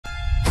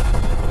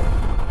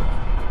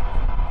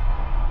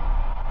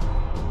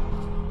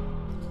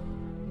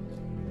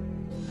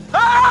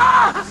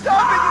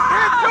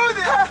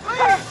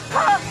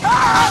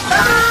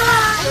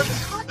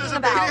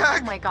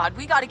my god,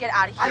 we gotta get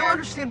out of here. I don't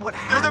understand what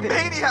happened. You're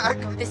the maniac!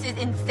 This is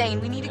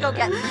insane. We need to go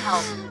get some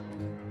help.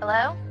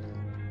 Hello?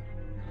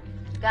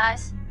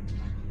 Guys?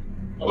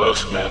 Hello,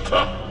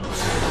 Samantha.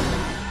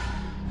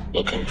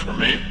 Looking for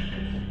me?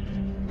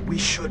 We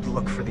should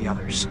look for the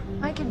others.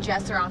 Mike and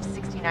Jess are off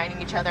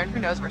 69ing each other, and who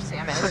knows where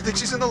Sam I is. think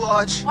she's in the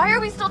lodge. Why are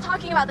we still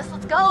talking about this?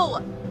 Let's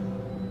go!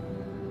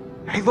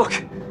 Hey, look!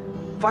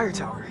 Fire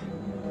tower.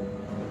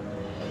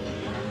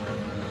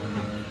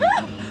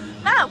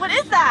 Matt, what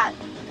is that?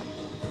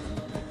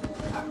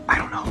 I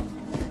don't know.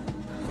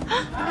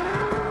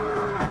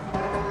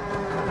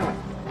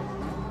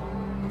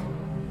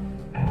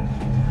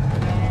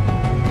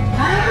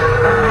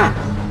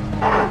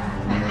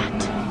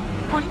 Matt,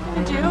 what are you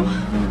gonna do?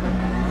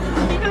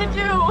 What are you gonna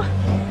do?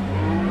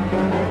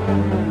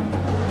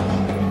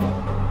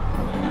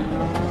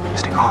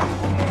 Stay calm.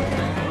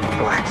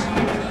 Relax.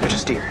 They're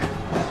just deer.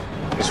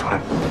 I just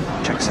want to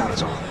check us out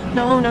is all.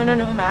 No,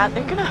 Matt.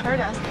 They're gonna hurt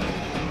us.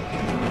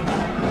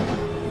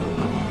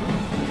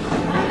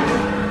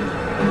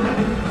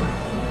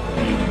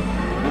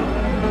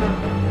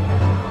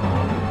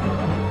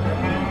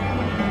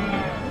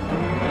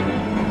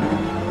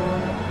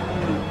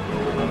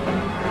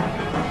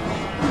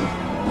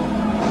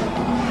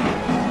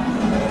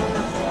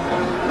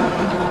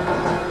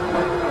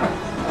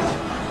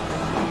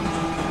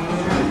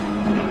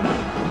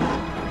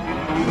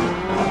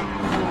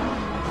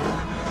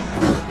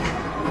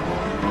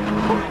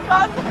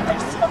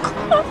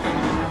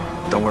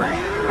 Don't worry.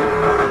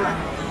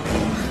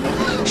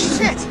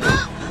 Shit!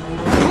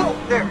 Whoa,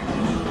 there.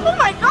 Oh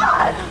my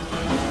god!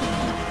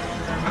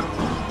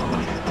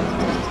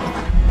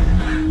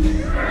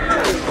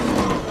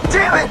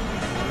 Damn it!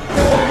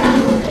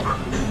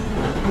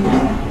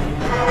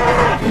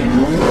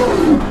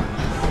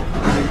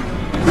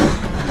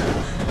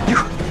 You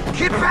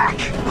get back!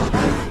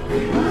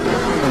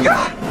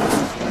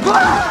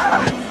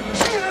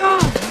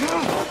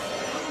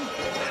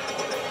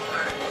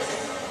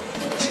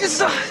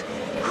 Jesus!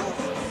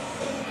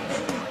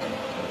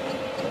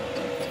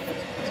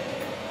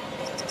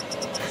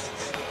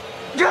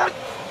 God!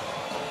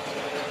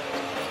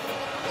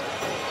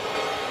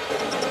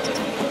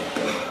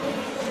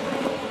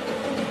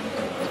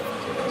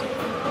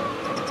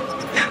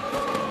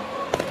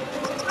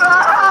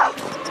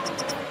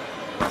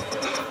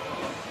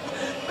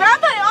 Grab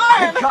my arm!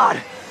 Thank God!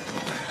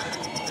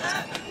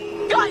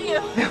 Got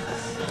you!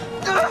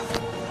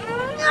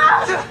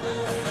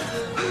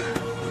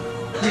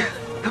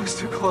 That was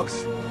too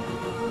close.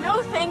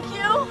 No, thank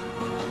you.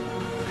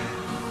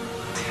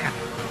 Damn.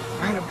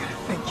 Right, I'm gonna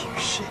thank you.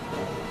 Shit.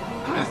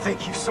 I'm gonna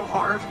thank you so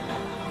hard.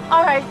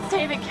 All right,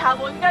 save it,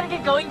 cowboy. We gotta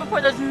get going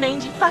before those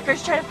mangy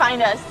fuckers try to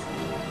find us.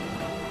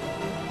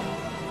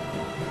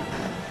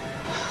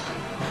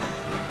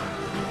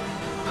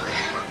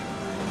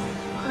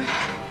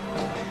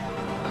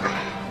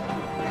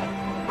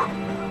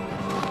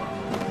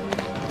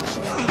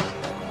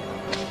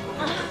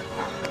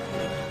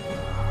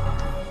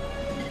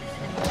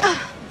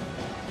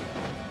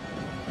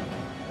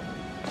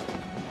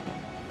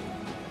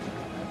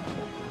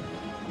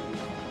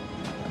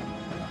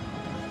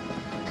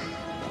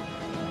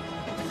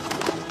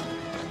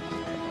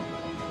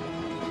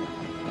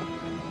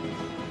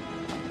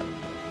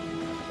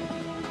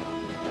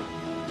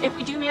 If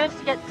we do manage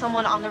to get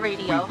someone on the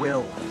radio, We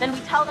will. then we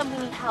tell them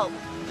we need help.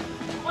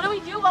 What do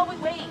we do while we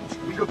wait?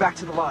 We go back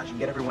to the lodge and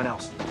get everyone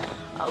else.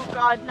 Oh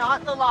god,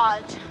 not the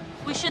lodge.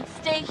 We should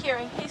stay here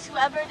in case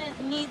whoever it is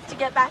needs to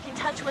get back in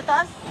touch with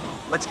us.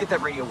 Let's get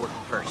that radio working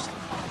first.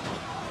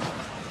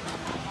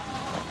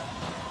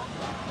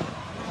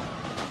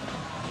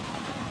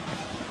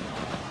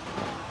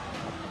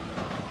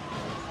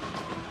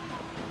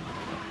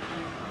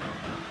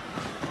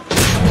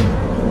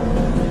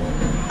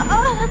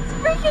 Oh, that's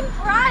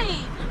freaking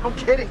bright! No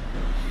kidding.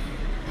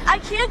 I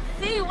can't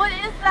see. What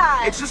is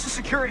that? It's just a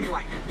security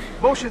light.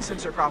 Motion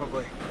sensor,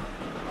 probably.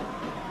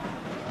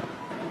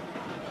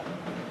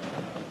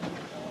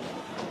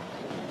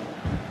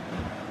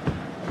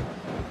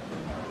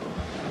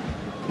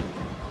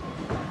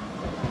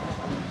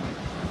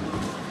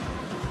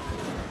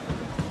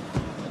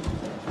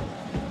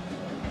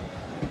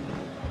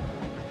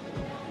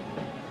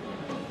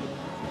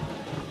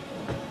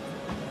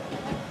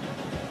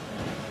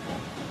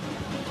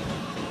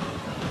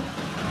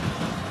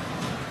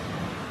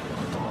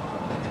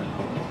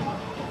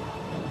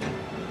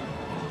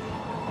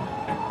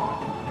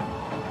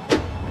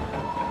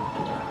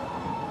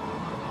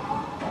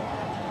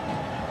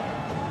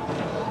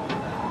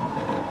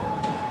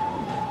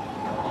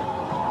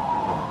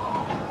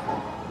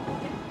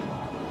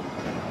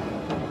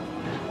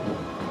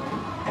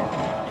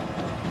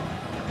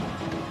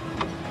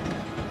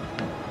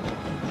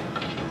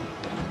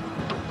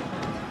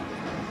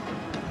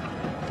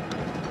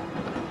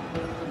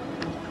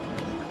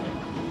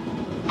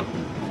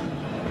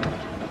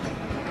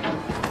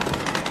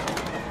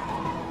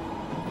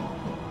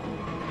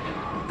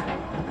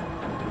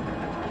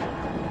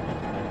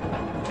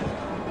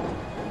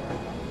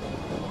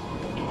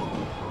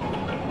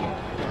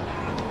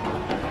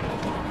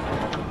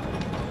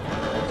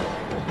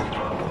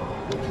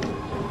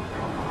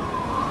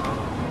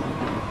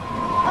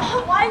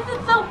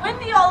 so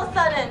windy all of a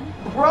sudden.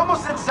 We're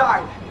almost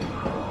inside.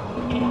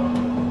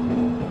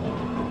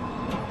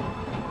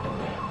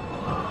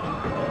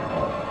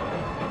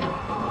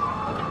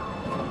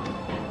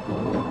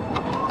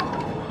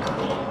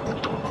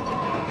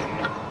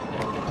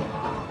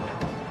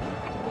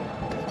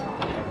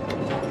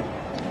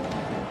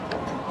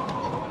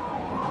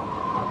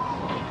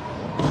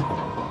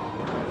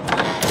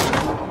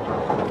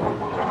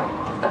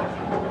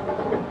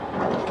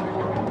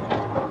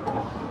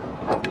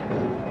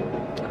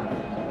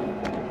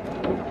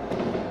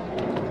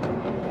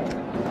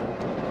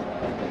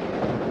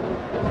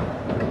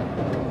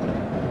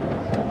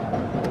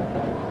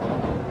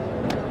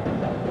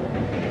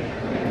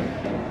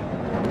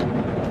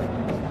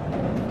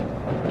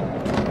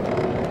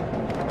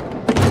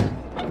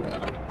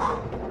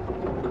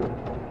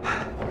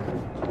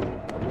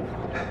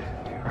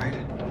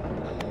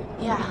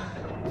 Yeah.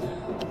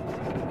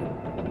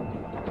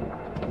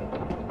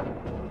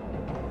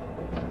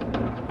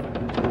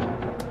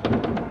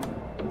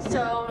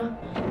 So,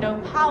 no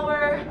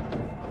power.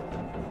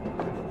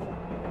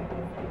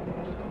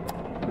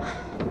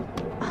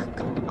 Oh,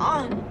 come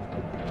on.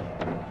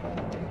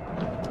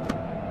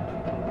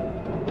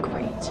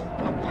 Great.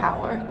 No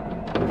power.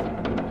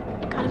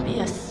 Gotta be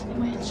a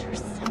switch or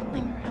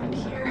something around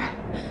here.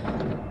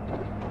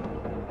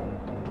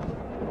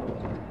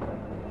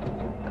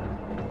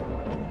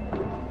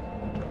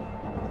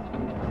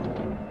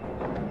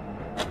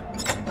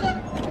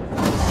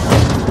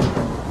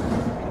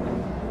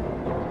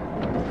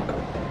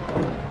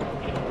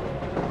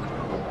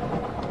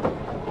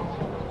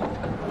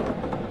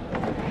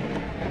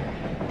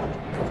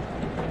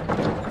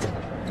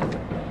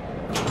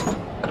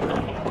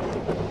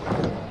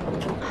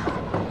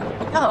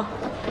 Oh.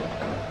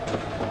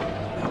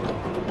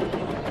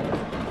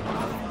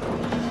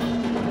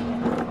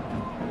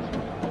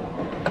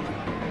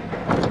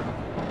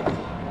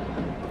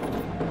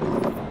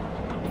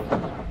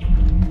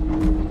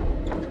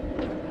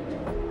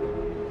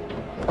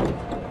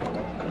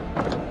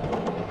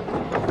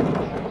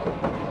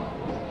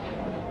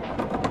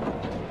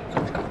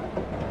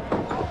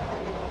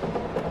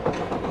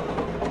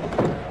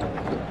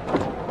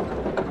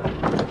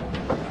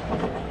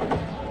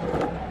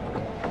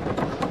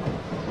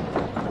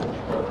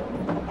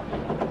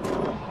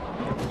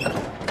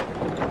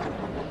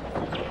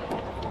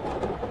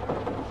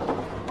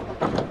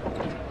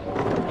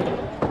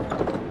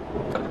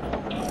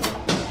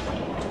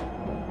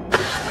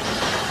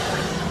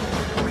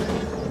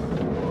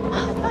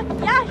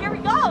 Yeah, here we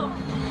go.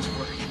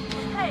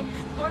 Hey,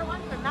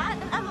 4-1 for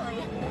Matt and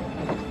Emily.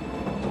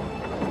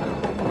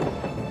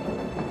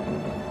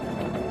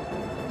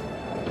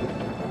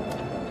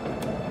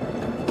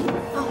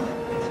 Oh,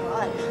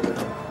 God.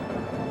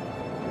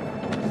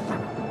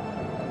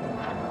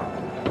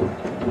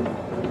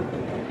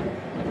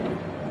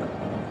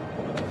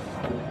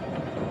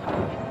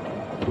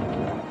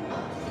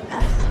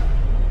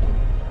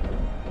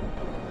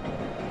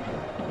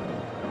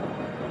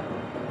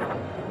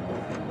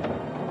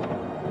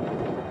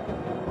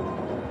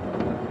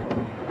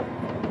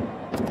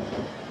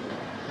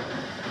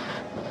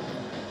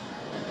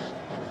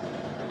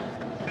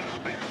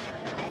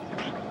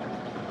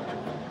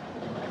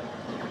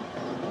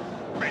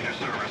 Ranger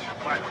service,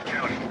 Blackwood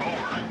County,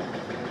 over.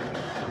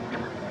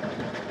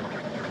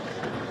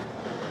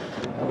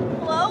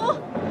 Hello?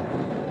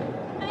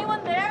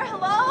 Anyone there?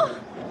 Hello?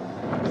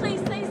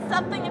 Please say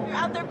something if you're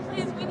out there,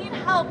 please. We need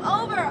help.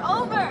 Over,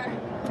 over.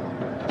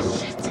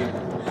 Shit.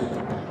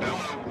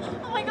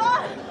 Oh my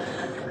God.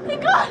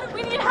 Thank God.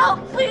 We need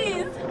help,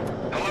 please.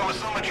 Hello, is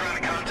someone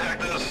trying to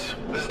contact us?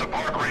 This is the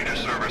Park Ranger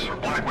service for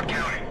Blackwood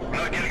County. I'm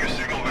not getting your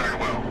signal very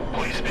well.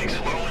 Please speak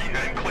slowly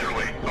and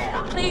clearly.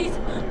 Over. Please,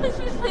 please,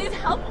 please, please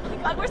help. Oh my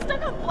God, we're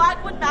stuck on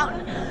Blackwood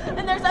Mountain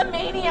and there's a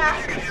maniac.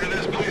 If you can hear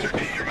this, please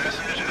repeat your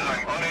message as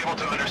I'm unable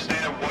to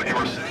understand what you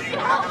are saying.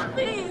 Help, Over.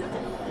 please.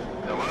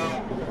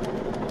 Hello?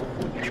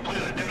 Can you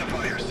please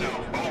identify yourself?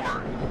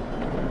 Over.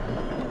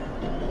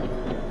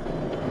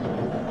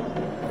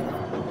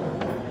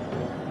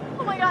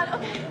 Oh my God,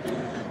 okay.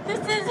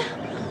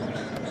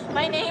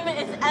 My name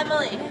is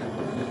Emily.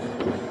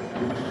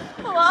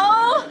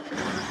 Hello?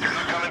 You're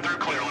not coming through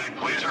clearly.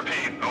 Please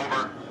repeat.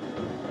 Over.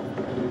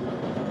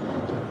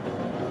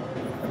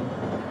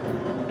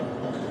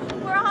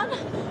 We're on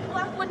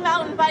Blackwood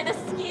Mountain by the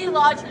ski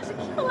lodge. There's a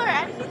killer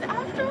and he's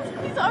after us.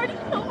 He's already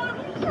killed one of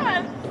my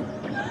friends.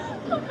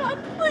 Oh God,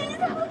 please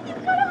help.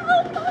 You've got to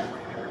help us.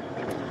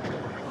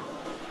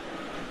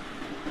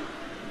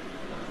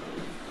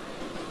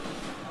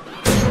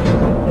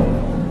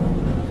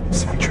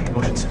 Symmetric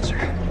motion sensor.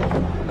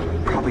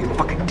 Probably a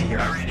fucking deer.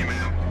 I read you,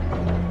 ma'am.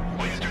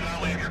 Please do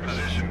not leave your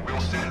position. We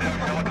will send out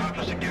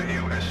helicopters to get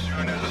you as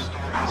soon as the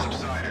storm has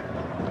subsided.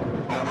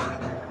 Over.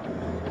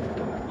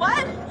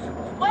 What?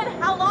 What?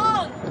 How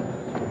long?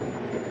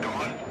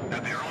 Dawn,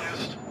 at the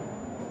earliest.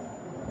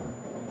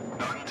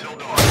 Not until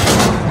dawn.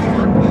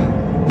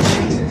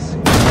 Jesus.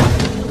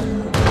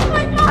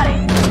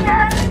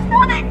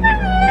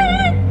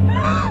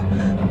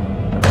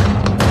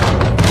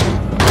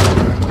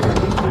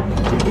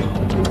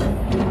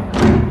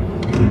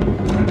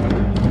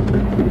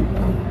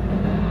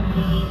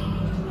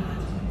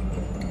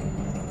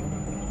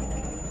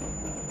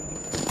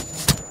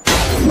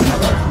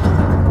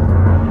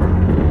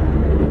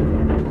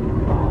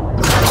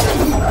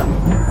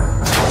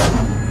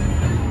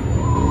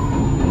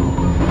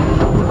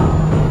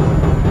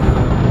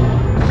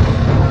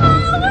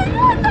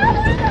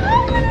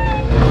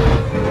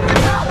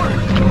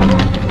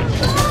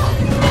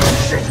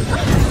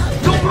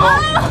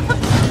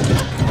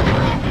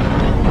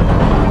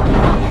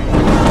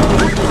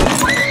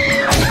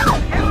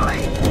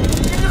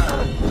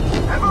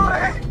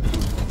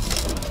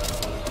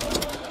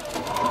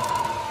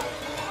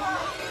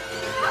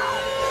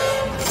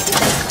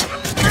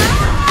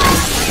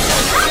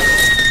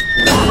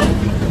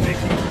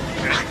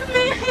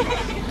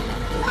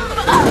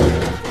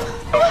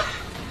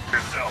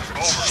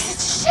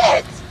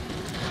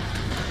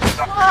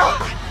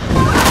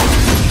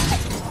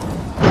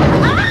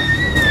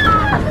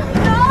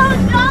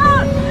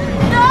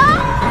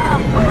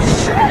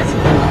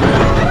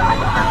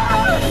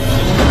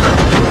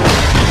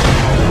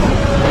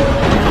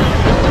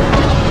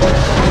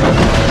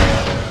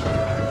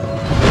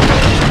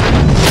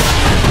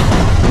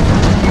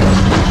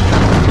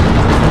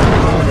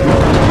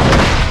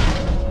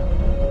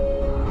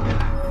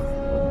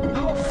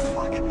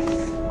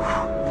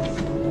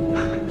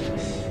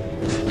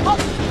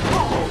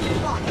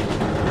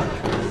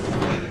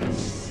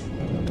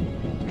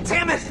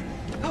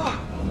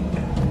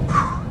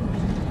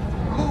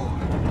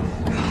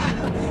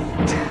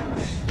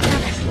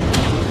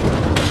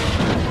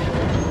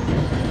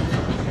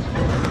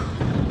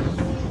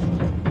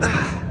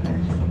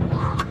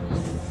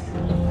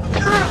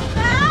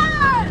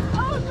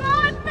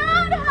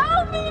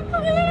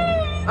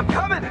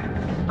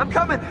 I'm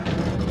coming.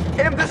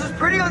 Em, this is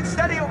pretty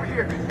unsteady over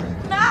here.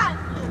 Matt,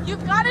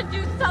 you've got to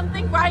do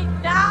something right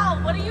now.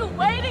 What are you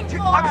waiting for?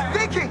 I'm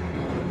thinking.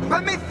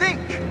 Let me think.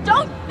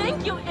 Don't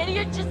think, you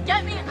idiot. Just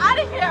get me out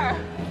of here.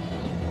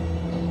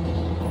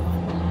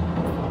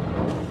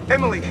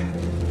 Emily,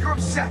 you're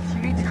upset.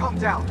 You need to calm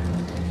down.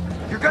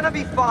 You're gonna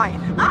be fine.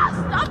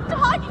 Stop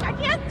talking. I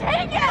can't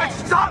take it.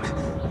 Stop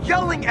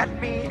yelling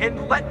at me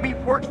and let me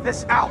work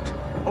this out,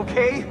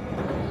 okay?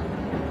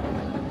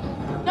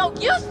 No,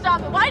 you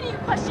stop it. Why do you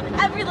question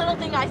every little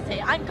thing I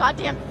say? I'm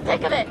goddamn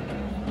sick of it.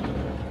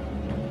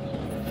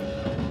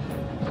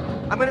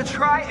 I'm gonna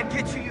try and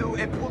get to you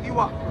and pull you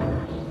up.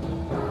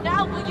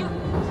 Now, will you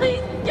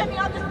please get me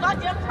on this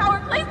goddamn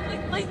tower? Please, please,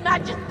 please,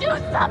 Matt, just do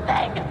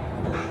something.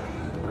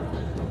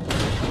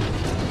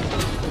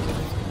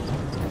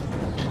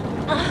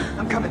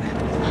 I'm coming.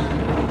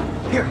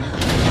 Here.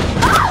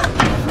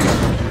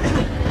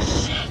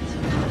 Shit.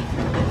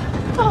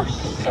 Oh,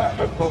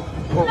 shit.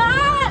 Whoa.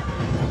 Matt!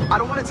 I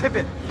don't want to tip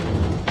it.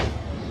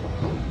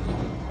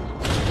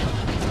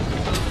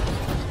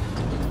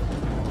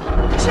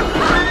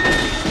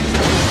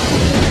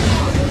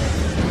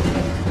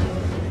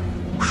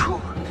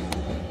 Whew.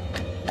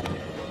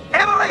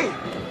 Emily!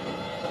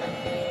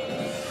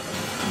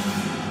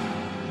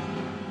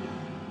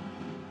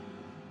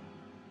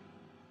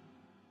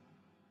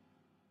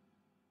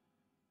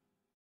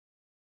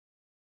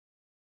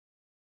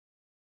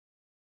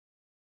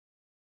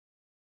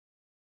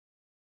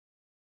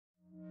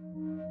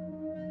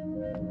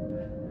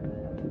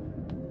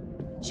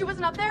 She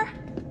wasn't up there?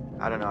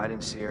 I don't know. I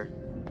didn't see her.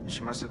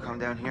 She must have come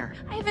down here.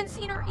 I haven't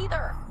seen her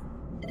either.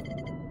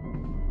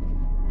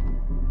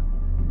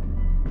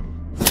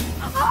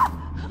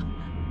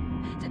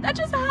 Did that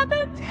just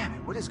happen? Damn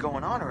it. What is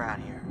going on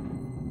around here?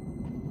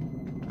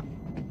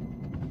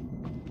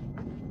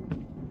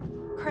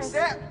 Chris.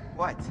 Sam!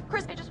 What?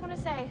 Chris, I just want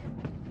to say,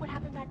 what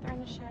happened back there in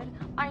the shed?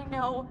 I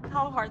know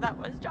how hard that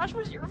was. Josh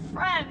was your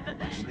friend.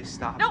 Actually,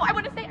 stop. No, I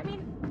want to say,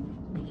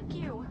 thank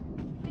you.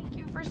 Thank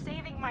you for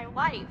saving my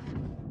life.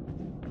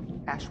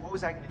 Ash, what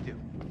was I gonna do?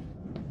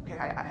 Okay,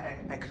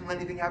 I couldn't let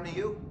anything happen to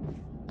you.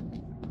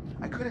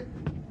 I couldn't.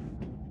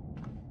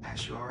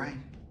 Ash, you alright?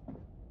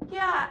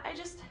 Yeah,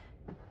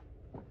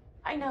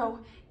 I know.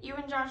 You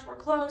and Josh were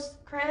close,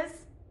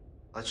 Chris.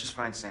 Let's just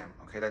find Sam,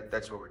 okay?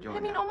 That's what we're doing.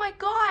 I mean, now. oh my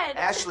God.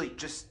 Ashley,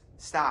 just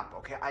stop,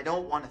 okay? I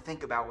don't want to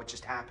think about what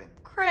just happened.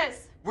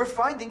 Chris. We're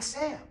finding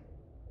Sam.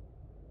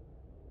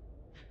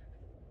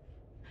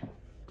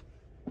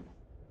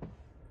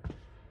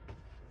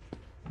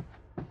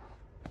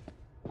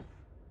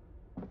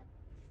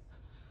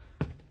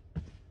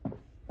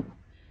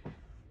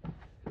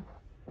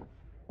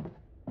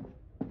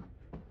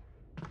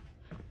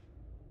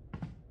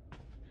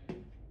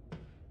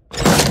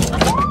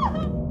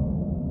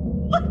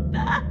 What the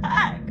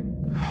heck?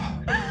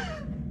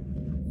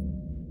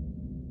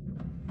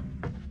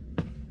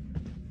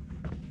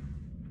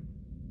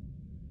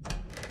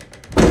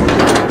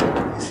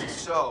 This is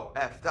so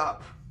effed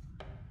up.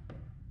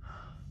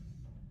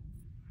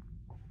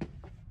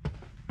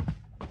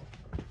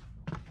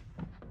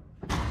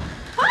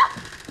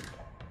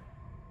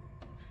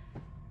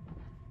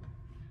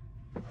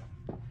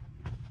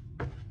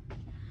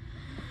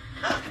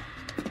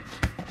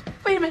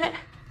 Wait a minute.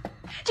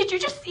 Did you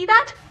just see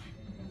that?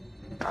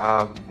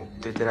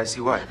 Did I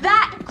see what?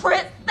 That,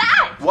 Chris,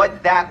 that!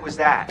 What that was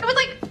that? It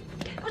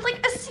was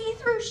like a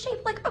see-through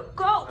shape, like a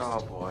ghost.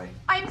 Oh boy.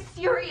 I'm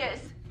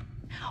serious.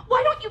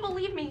 Why don't you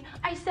believe me?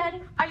 I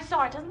said I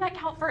saw it. Doesn't that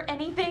count for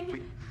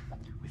anything?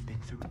 We've been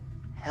through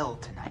hell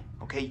tonight,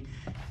 okay?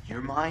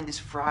 Your mind is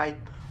fried.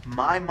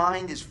 My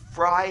mind is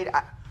fried.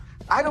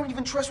 I don't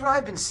even trust what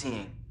I've been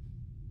seeing.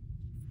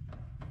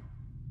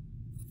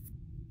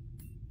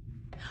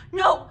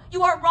 No,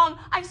 you are wrong.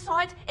 I saw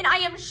it, and I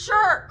am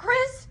sure,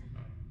 Chris.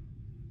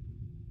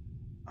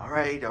 All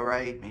right.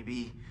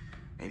 Maybe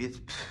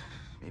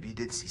you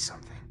did see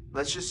something.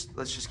 Let's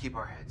just keep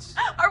our heads.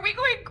 Are we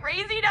going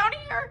crazy down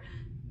here?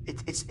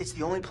 It's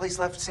the only place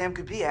left Sam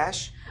could be,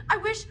 Ash. I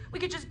wish we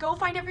could just go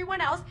find everyone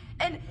else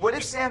and... What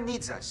if Sam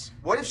needs us?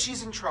 What if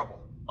she's in trouble?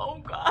 Oh,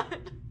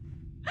 God.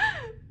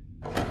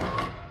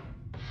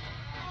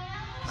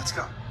 Let's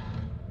go.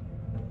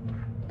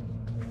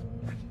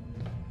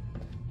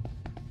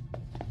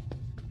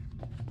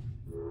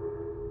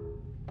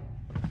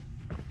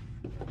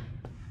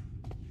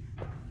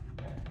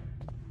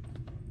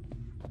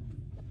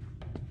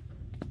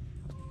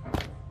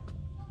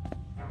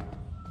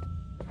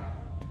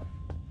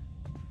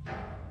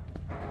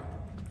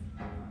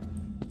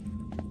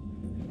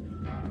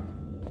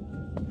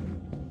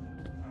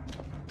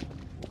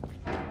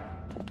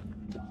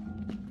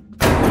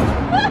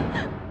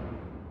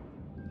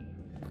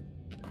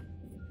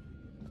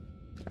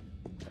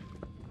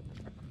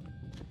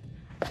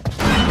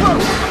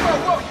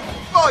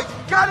 Whoa! You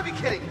gotta be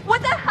kidding!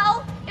 What the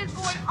hell is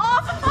going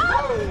on?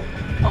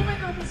 Oh my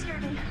God, this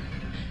scared me.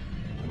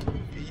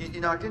 You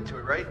knocked into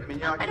it, right? I mean,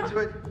 you knocked into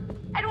it?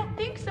 I don't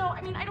think so.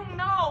 I mean, I don't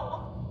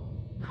know.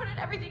 How did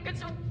everything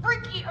gets so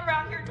freaky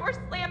around here. Doors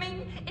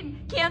slamming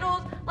and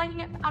candles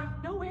lighting up out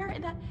of nowhere,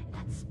 and that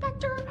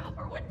specter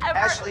or whatever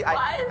Ashley, it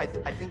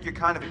was. I think you're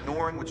kind of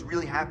ignoring what's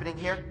really happening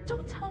here.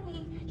 Don't tell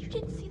me you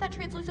didn't see that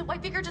translucent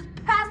white figure just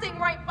passing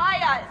right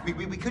by us.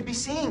 We could be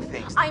seeing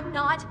things. I'm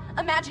not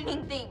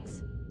imagining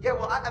things. Yeah,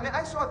 well, I mean,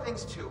 I saw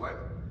things too.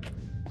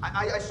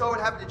 I saw what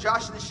happened to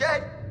Josh in the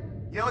shed.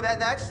 You know,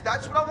 that's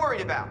what I'm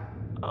worried about.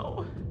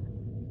 Oh,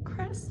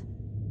 Chris,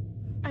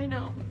 I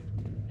know.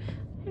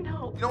 You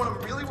know what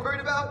I'm really worried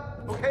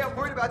about? Okay, I'm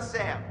worried about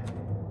Sam.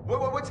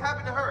 What's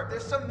happened to her? If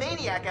there's some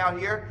maniac out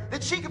here,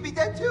 then she could be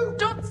dead too.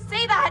 Don't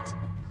say that,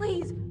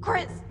 please,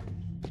 Chris.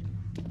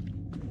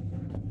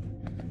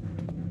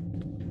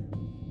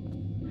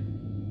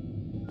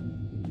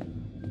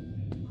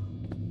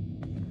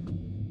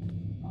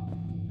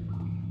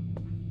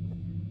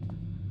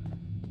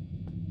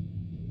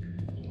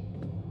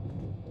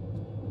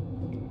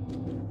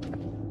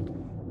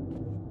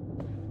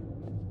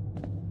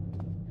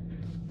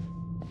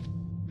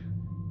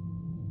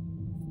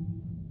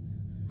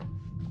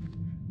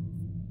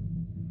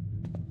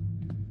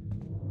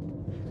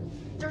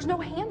 There's no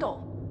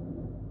handle.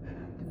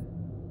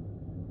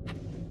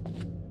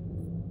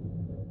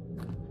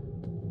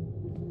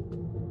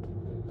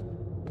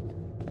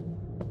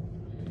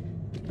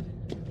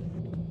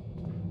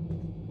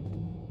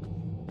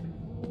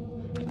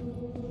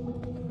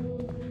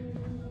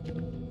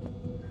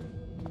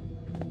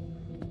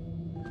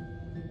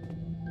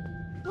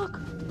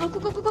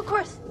 Look,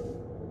 Chris.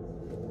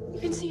 You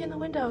can see in the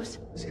windows.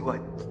 See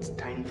what? It's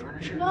tiny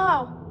furniture?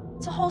 No,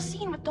 it's a whole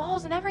scene with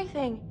dolls and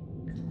everything.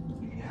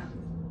 Yeah.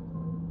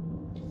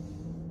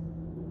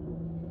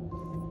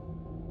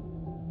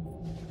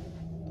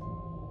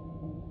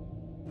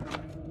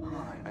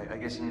 I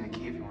guess you need a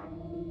key if you want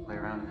to play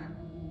around in there.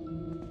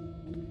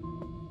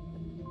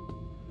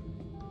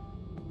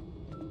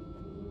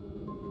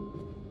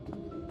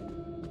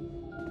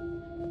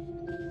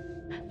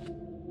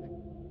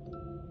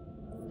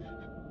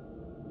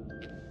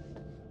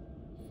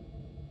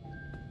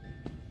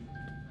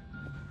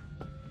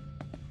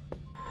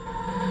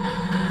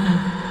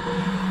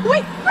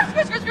 Wait,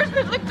 Chris,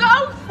 the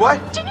ghost!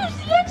 What? Did you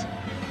see it?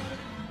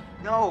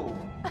 No.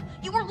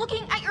 You were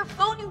looking at your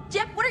phone, you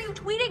dip. What are you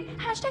tweeting?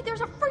 Hashtag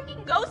there's a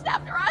freaking ghost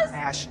after us.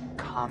 Ash,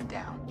 calm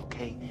down,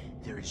 okay?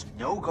 There is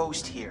no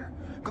ghost here.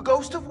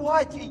 Ghost of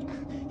what?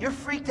 You're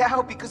freaked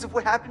out because of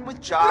what happened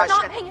with Josh.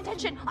 You're not paying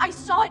attention. I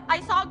saw it.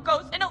 I saw a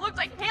ghost, and it looked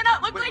like Hannah.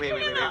 It looked like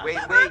Hannah. Wait,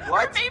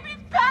 what? Her baby's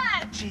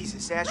pet.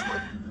 Jesus, Ash,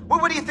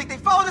 what do you think? They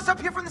followed us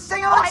up here from the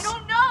seance? I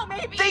don't know,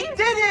 maybe. They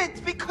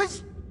didn't,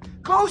 because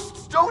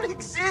ghosts don't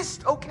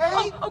exist, okay?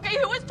 Oh, okay,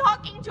 who was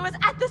talking to us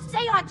at the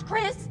seance,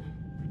 Chris?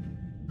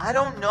 I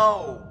don't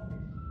know.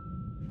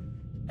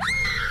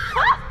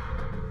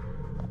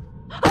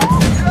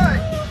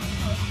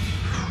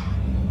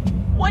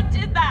 What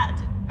did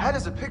that? How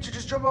does a picture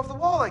just jump off the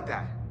wall like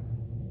that?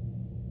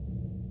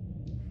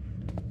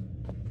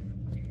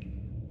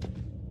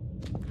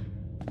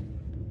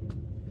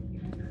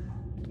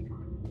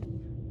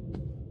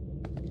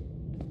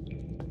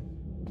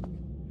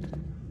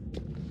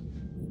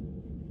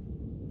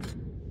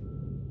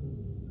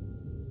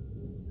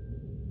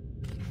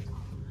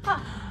 Huh,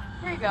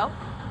 here you go.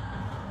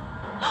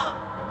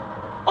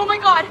 Oh my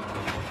god!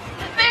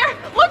 There!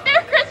 Look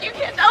there, Chris! You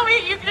can't tell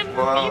me you didn't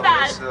see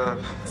that!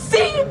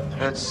 See?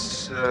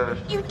 That's,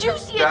 You do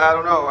see it! I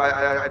don't know,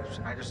 I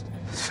just...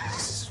 This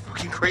is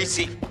fucking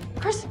crazy.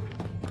 Chris,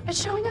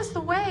 it's showing us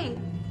the way.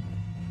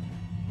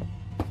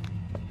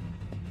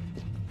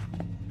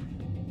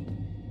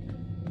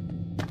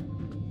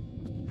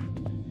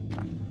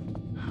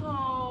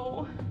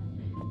 Oh,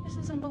 this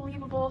is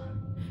unbelievable.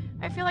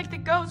 I feel like the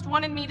ghost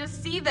wanted me to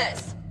see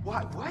this.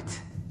 What?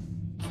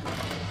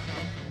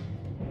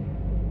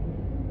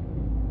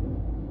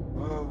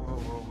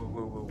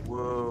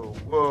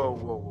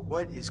 Whoa.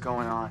 What is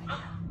going on?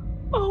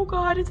 Oh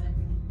god,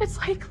 it's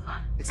like...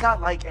 It's not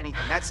like anything,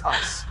 that's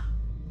us.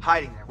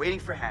 Hiding there, waiting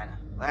for Hannah,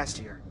 last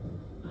year.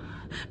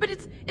 But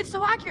it's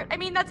so accurate. I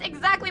mean, that's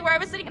exactly where I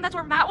was sitting, and that's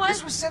where Matt was.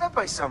 This was set up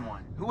by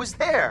someone. Who was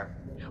there?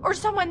 Or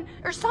someone,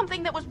 or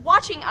something that was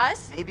watching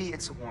us. Maybe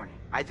it's a warning.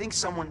 I think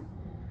someone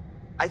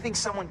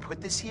put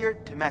this here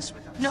to mess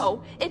with us.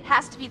 No, it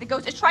has to be the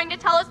ghost. It's trying to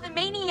tell us the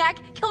maniac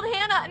killed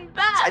Hannah and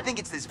Beth. I think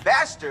it's this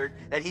bastard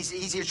that he's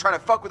here trying to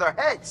fuck with our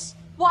heads.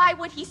 Why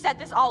would he set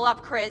this all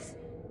up, Chris?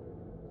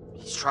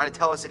 He's trying to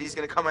tell us that he's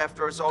gonna come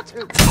after us all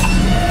too.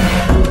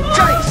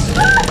 Yikes!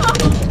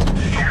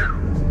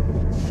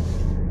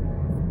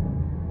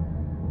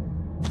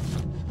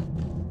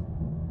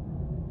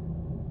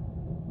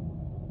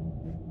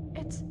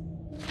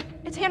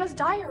 It's Hannah's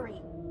diary.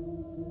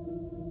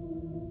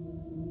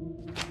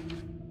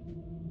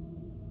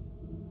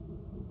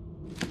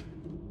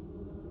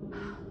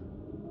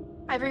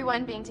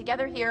 Everyone being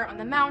together here on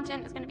the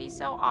mountain is going to be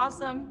so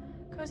awesome.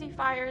 Cozy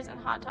fires and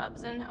hot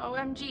tubs and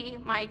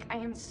OMG, Mike, I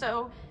am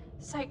so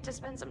psyched to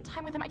spend some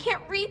time with him. I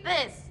can't read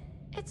this.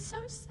 It's so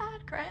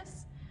sad,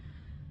 Chris.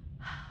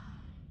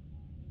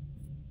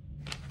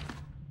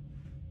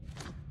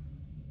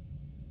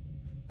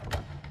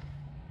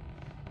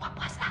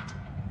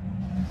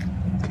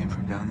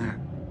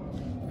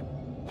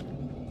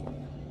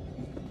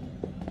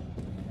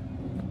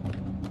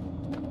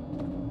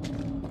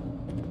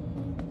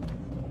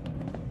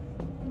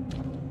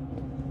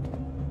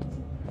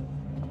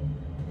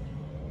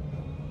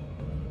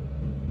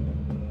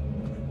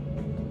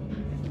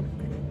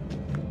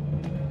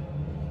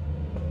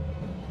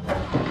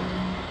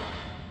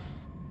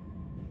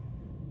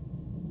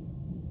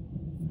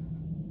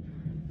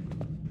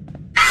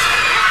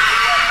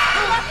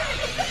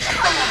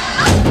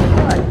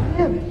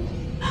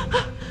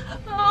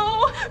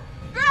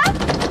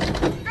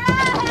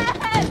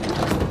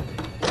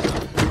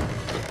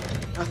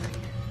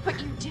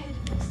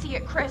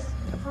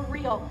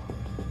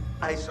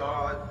 I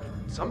saw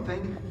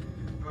something.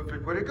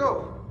 But where'd it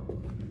go?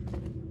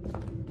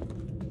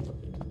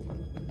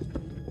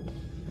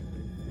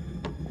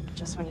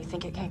 Just when you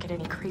think it can't get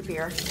any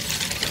creepier.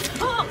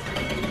 Oh!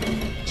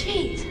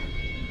 Jeez!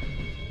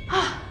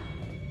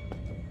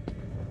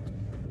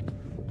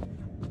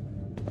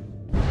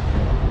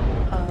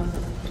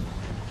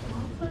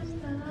 What was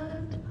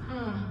that?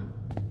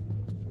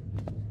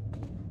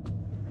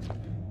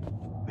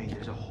 Wait,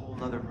 there's a whole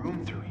nother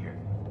room through here.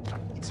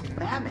 It's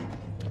mammoth.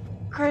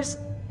 Chris,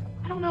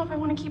 I don't know if I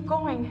want to keep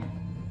going.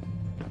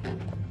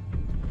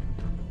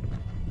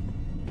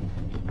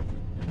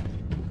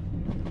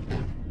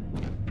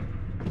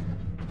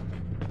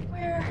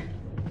 Where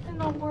in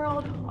the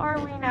world are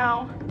we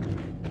now?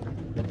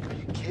 Are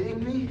you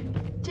kidding me?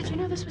 Did you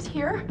know this was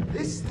here?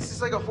 This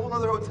is like a whole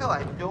nother hotel. I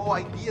had no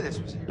idea this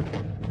was here.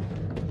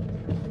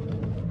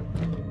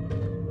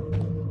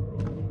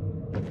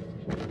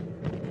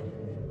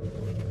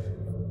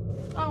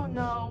 Oh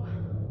no.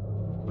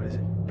 What is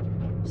it?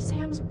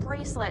 Sam's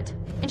bracelet.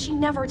 And she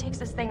never takes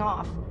this thing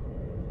off.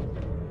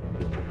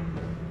 We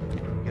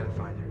gotta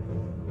find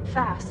her.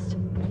 Fast.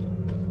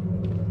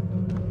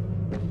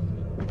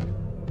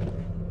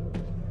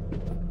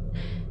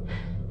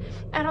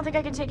 I don't think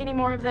I can take any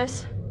more of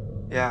this.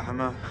 Yeah, I'm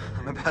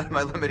about at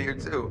my limit here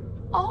too.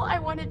 All I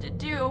wanted to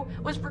do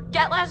was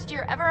forget last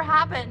year ever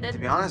happened To and...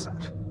 be honest,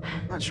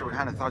 I'm not sure what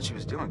Hannah thought she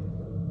was doing.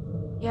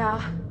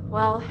 Yeah,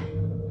 well,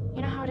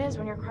 you know how it is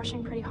when you're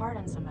crushing pretty hard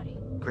on somebody.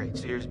 Great,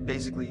 so you're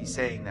basically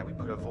saying that we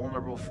put a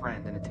vulnerable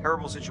friend in a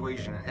terrible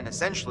situation and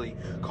essentially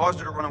caused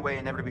her to run away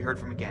and never to be heard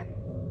from again.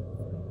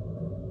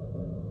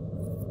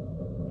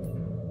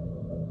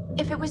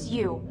 If it was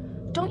you,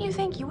 don't you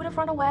think you would have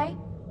run away?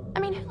 I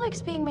mean, who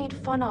likes being made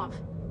fun of?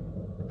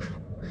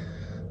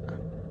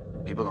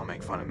 People don't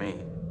make fun of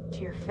me. To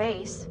your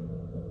face.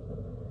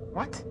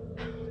 What?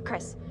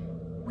 Chris,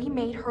 we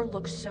made her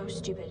look so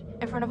stupid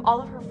in front of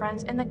all of her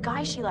friends and the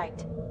guy she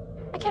liked.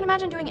 I can't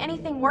imagine doing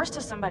anything worse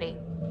to somebody.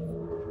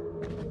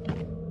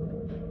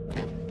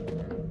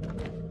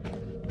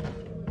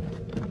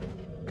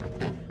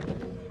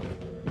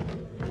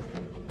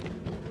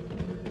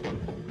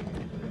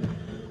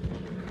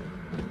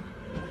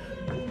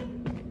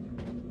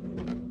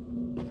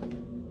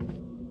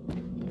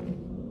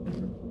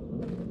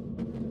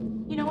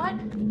 You know what?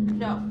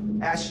 No.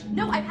 Ash,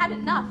 No, I've had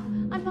enough.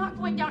 I'm not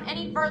going down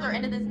any further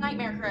into this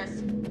nightmare,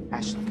 Chris.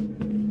 Ashley,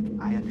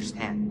 I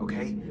understand,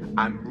 okay?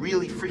 I'm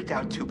really freaked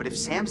out too, but if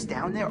Sam's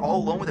down there all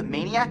alone with a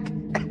maniac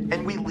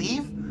and we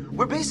leave,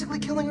 we're basically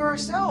killing her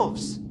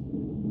ourselves.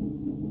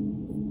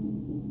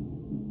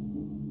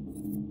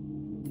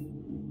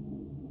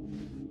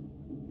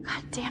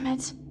 God damn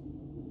it.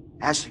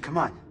 Ashley, come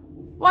on.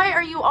 Why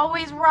are you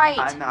always right?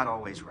 I'm not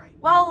always right.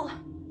 Well,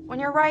 when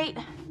you're right,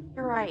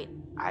 you're right.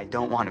 I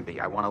don't want to be.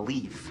 I want to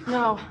leave.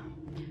 No,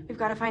 we've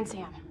got to find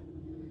Sam.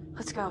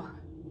 Let's go.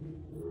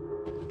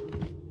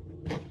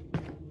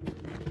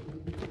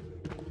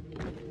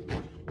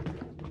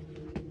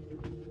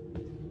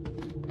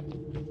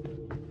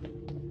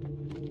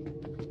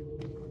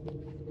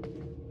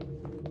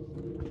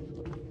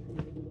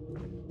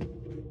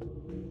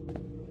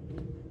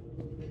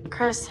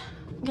 Chris,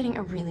 I'm getting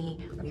a really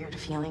weird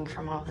feeling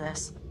from all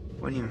this.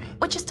 What do you mean?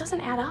 It just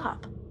doesn't add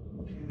up.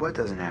 What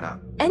doesn't add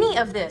up? Any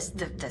of this,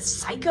 the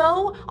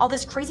psycho, all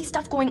this crazy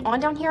stuff going on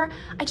down here,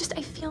 I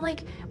feel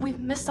like we've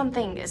missed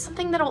something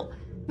that'll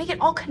make it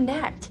all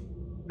connect.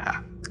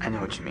 I know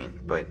what you mean,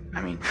 but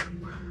I mean,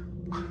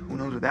 who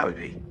knows what that would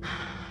be?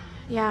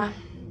 Yeah,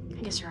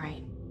 I guess you're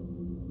right.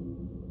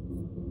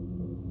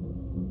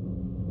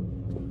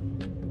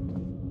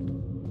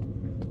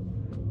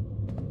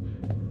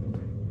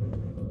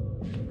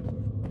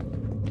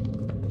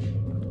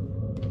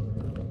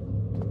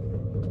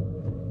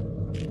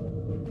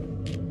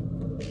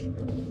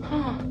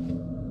 Huh.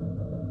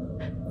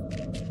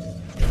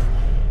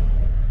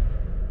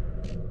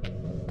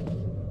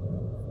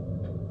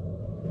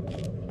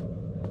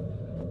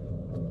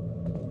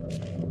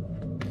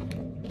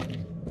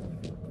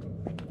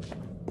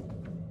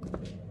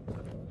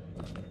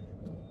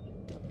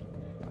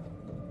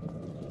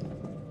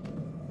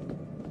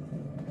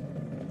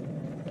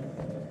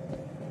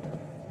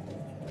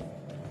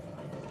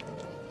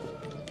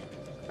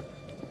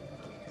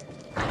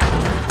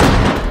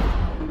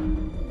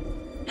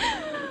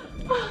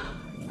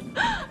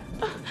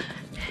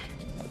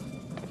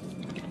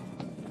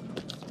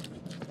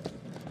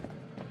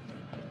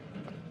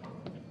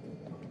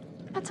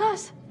 That's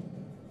us.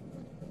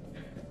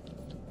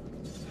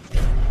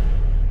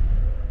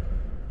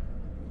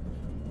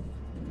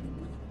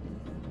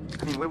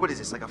 I mean, what is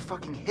this, like a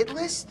fucking hit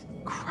list?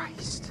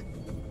 Christ.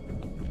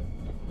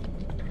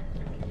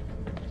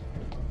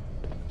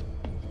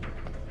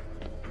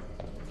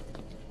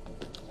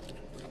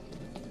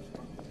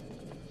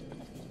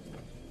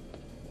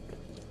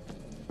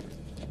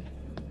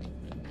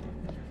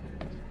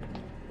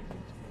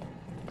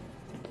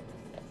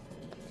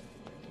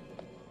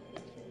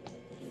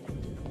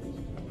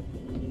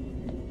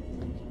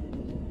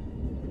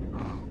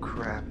 Oh,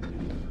 crap.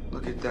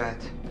 Look at that.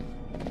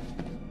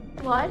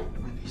 Blood?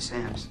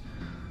 Sam's.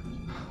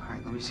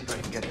 Alright, let me see if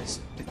I can get this.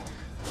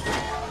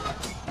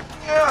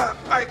 Yeah,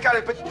 alright, got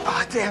it, but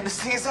damn, this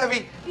thing is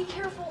heavy. Be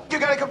careful. You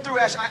gotta come through,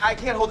 Ash. I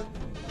can't hold it.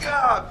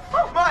 Come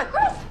on!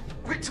 Chris!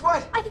 Wait,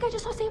 what? I think I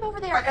just saw Sam over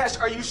there. Ash,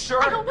 are you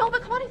sure? I don't know,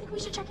 but come on, I think we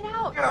should check it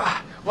out.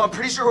 Well, I'm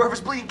pretty sure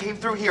whoever's bleeding came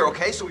through here,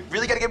 okay? So we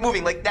really gotta get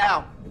moving, like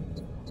now.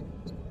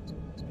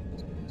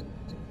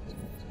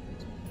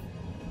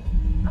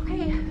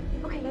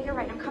 Okay, yeah, you're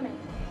right, I'm coming.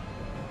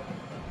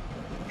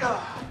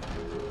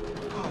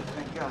 Oh,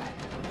 thank God.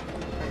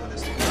 I know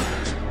this thing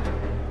hurts.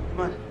 Come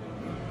on.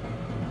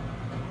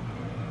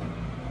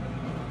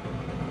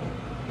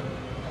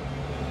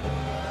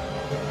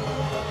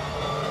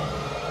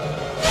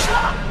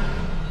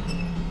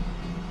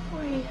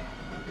 Wait,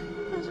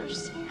 those are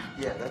Sam.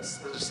 Yeah, those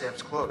are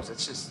Sam's clothes.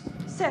 That's just...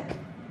 Sick.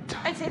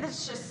 I'd say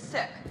that's just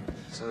sick.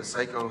 So the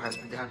psycho has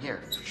been down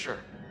here, for sure.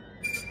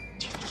 Do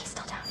you think he's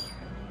still down here?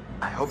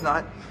 I hope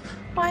not.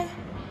 Why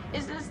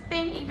is this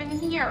thing even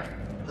here?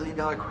 $1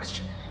 billion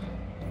question.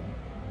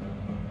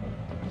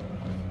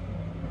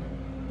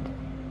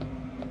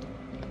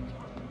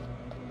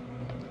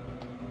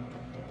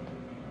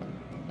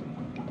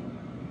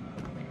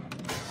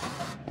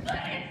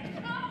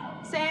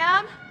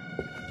 Sam?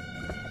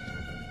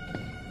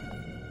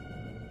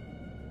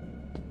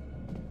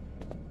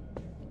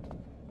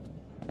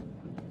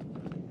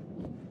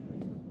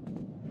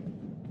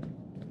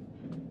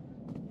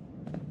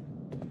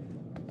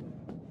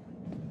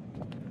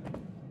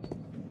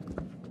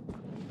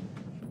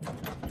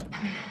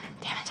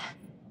 Damn it.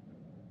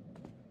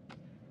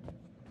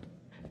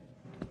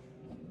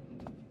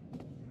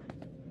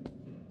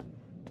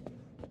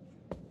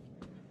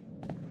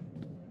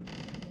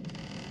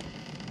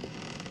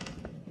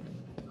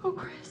 Oh,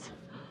 Chris.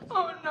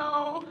 Oh,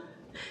 no.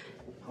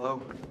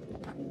 Hello?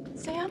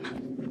 Sam?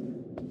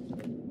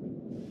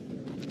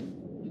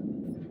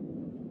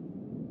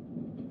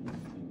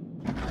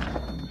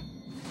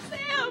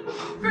 Sam!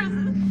 Chris,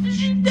 is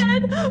she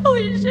dead?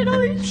 Holy shit,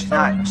 holy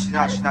shit. She's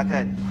not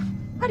dead.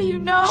 How do you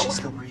know? She's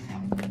still breathing.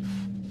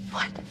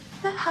 What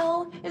the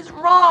hell is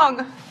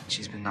wrong?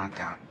 She's been knocked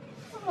out.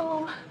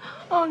 Oh,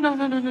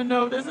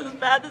 no. This is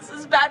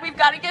bad. We've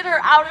got to get her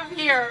out of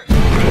here.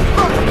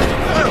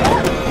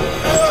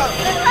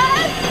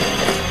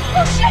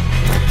 Oh, shit!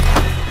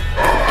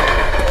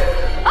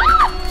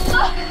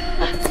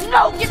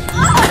 No, get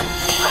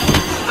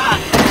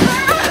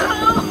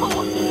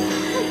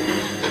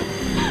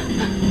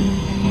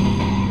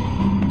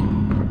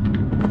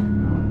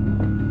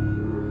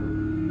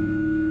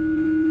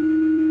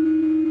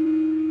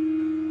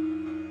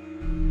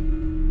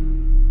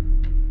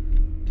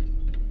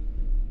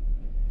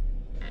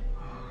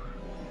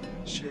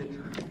Shit.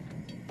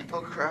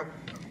 Oh, crap.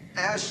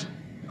 Ash!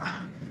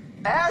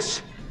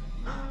 Ash!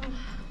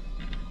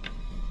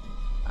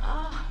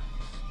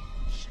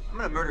 Shit, I'm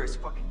gonna murder his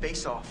fucking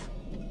face off.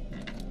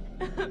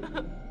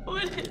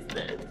 What is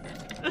this?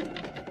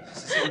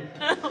 This is him.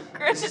 No,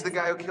 Chris. This is the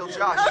guy who killed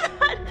Josh.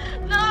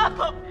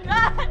 No,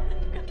 God.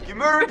 You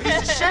murdered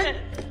piece of shit!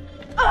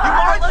 Look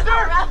monster!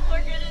 around, we're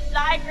gonna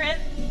die, Chris.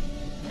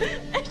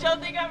 I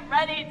don't think I'm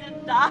ready to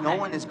die. No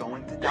one is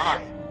going to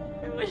die.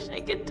 I wish I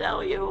could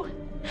tell you.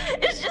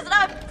 It's just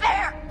not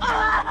fair.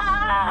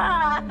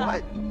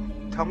 What?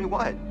 Tell me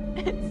what?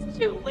 It's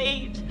too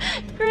late.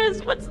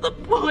 Chris, what's the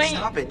point?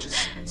 Stop it.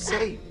 Just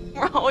say.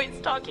 We're always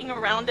talking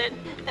around it.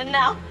 And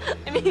now,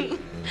 I mean,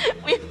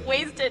 we've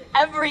wasted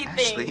everything.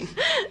 Ashley,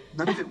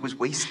 none of it was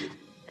wasted.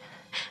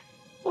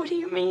 What do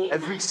you mean?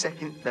 Every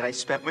second that I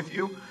spent with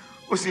you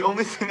was the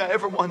only thing I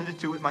ever wanted to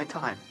do with my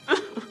time.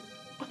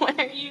 What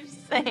are you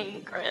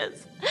saying,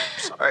 Chris?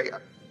 Sorry.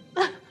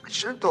 I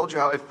should have told you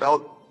how I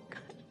felt.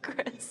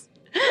 Chris.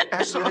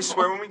 Ashley, I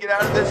swear when we get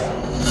out of this...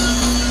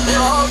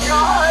 Oh,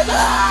 God!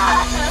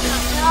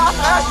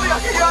 Ashley,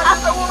 I'll get you out of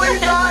this. I won't let you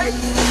die!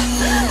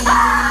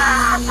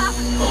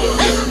 Hello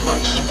there, my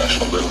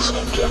special little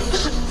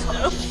subjects.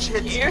 So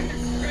Shit. scared,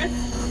 Chris.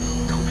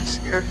 Don't be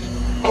scared.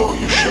 Oh,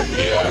 you should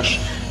be, Ash.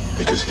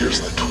 Because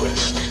here's the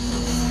twist.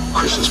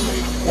 Chris has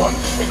made one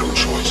fatal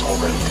choice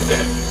already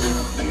today.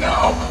 And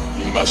now,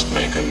 he must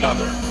make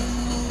another.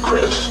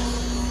 Chris,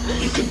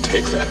 you can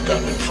take that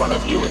gun in front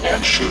of you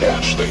and shoot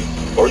Ashley.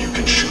 Or you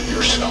can shoot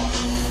yourself.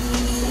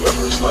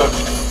 Whoever is left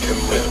can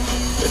live.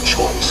 The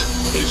choice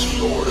is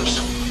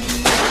yours.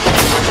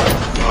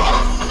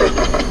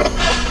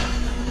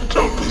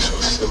 Don't be so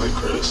silly,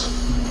 Chris.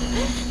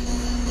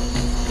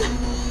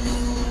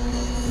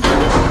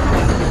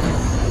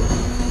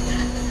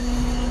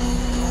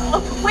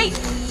 Oh, wait!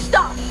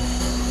 Stop!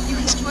 You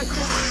can do it,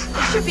 Chris.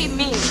 It should be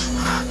me.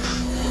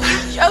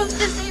 You chose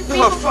to save me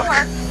before.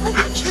 Let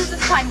me choose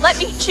this time. Let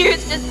me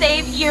choose to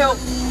save you.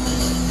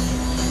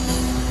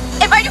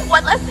 If I do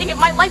one last thing in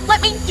my life,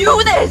 let me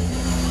do this!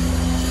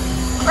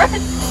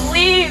 Chris,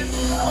 please!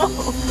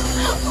 Oh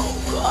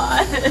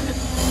God.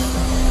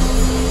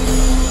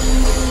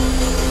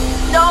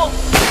 No!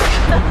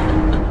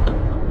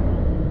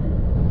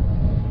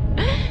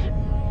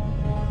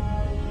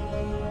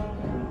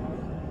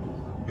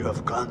 You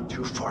have gone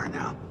too far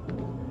now.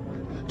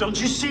 Don't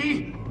you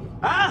see?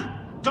 Huh?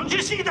 Don't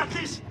you see that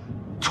this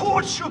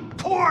torture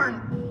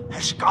porn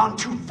has gone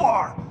too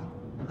far?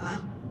 Huh?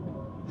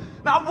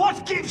 Now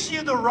what gives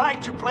you the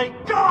right to play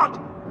God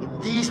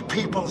in these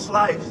people's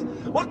lives?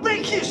 What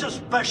makes you so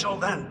special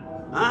then?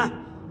 Huh?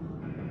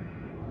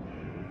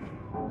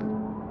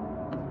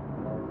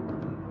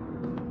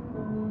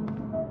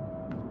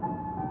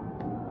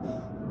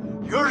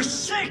 You're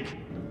sick!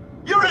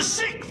 You're a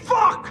sick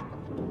fuck!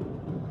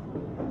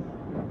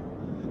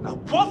 Now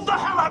what the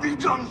hell have you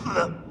done to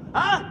them?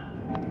 Huh?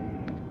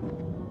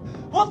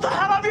 What the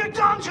hell have you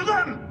done to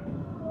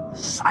them?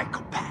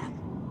 Psychopath.